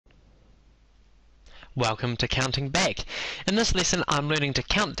Welcome to Counting Back. In this lesson I'm learning to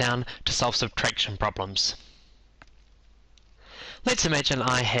count down to solve subtraction problems. Let's imagine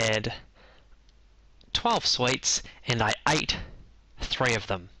I had 12 sweets and I ate 3 of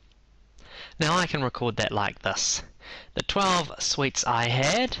them. Now I can record that like this. The 12 sweets I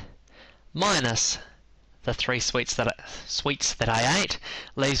had minus the 3 sweets that I ate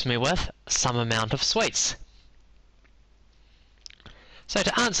leaves me with some amount of sweets. So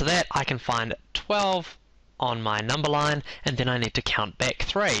to answer that, I can find 12 on my number line, and then I need to count back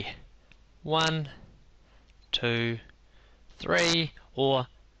 3. 1, 2, 3, or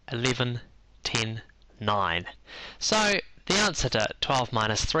 11, 10, 9. So the answer to 12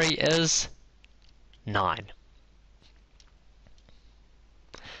 minus 3 is 9.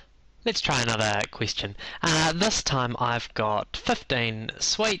 Let's try another question. This time I've got 15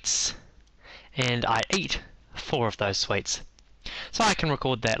 sweets, and I eat 4 of those sweets. So I can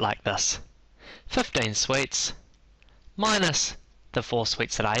record that like this. 15 sweets minus the 4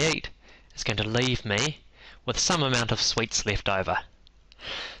 sweets that I eat is going to leave me with some amount of sweets left over.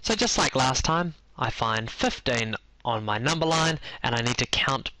 So just like last time, I find 15 on my number line and I need to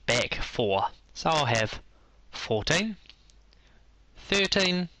count back 4. So I'll have 14,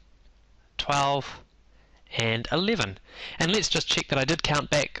 13, 12, and 11. And let's just check that I did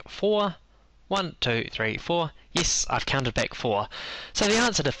count back 4. 1, 2, 3, 4. Yes, I've counted back 4. So the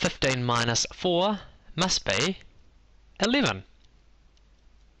answer to 15 minus 4 must be 11.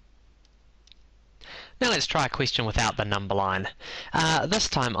 Now let's try a question without the number line. This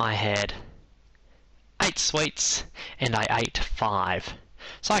time I had 8 sweets and I ate 5.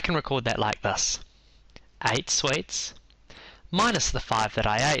 So I can record that like this. 8 sweets minus the 5 that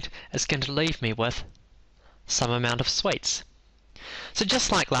I ate is going to leave me with some amount of sweets. So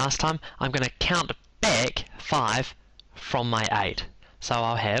just like last time, I'm going to count back 5 from my 8. So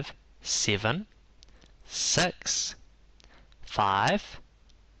I'll have 7, 6, 5,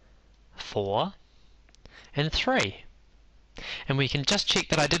 4, and 3. And we can just check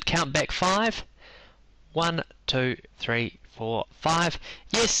that I did count back 5. 1, 2, 3, 4, 5.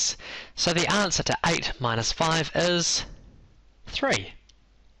 Yes! So the answer to 8 minus 5 is 3.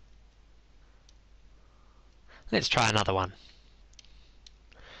 Let's try another one.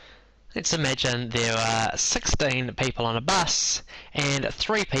 Let's imagine there are 16 people on a bus and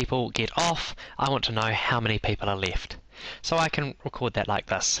 3 people get off. I want to know how many people are left. So I can record that like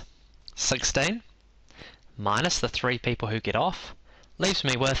this. 16 minus the 3 people who get off leaves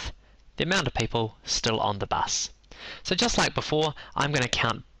me with the amount of people still on the bus. So just like before, I'm going to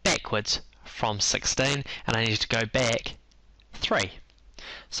count backwards from 16 and I need to go back 3.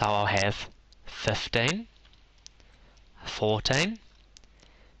 So I'll have 15, 14,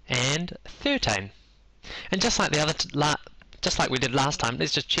 and 13. And just like we did last time,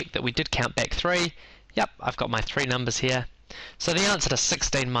 let's just check that we did count back 3. Yep, I've got my 3 numbers here. So the answer to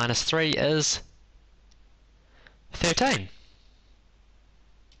 16 minus 3 is 13.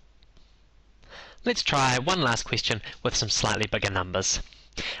 Let's try one last question with some slightly bigger numbers.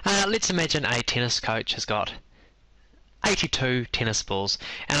 Let's imagine a tennis coach has got 82 tennis balls,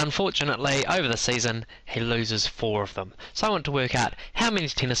 and unfortunately over the season he loses 4 of them. So I want to work out how many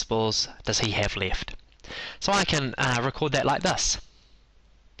tennis balls does he have left. So I can record that like this.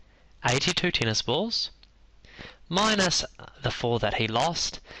 82 tennis balls minus the 4 that he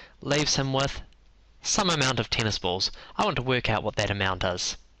lost leaves him with some amount of tennis balls. I want to work out what that amount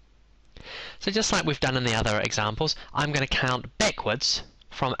is. So just like we've done in the other examples, I'm going to count backwards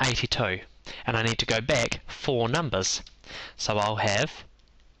from 82. And I need to go back 4 numbers. So I'll have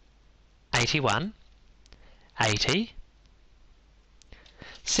 81, 80,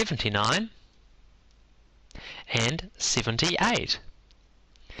 79, and 78.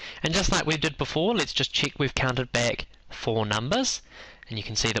 And just like we did before, let's just check we've counted back 4 numbers, and you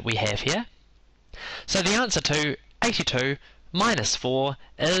can see that we have here. So the answer to 82 minus 4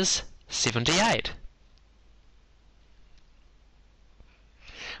 is 78.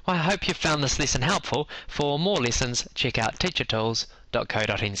 Well, I hope you found this lesson helpful. For more lessons, check out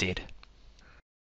teachertools.co.nz.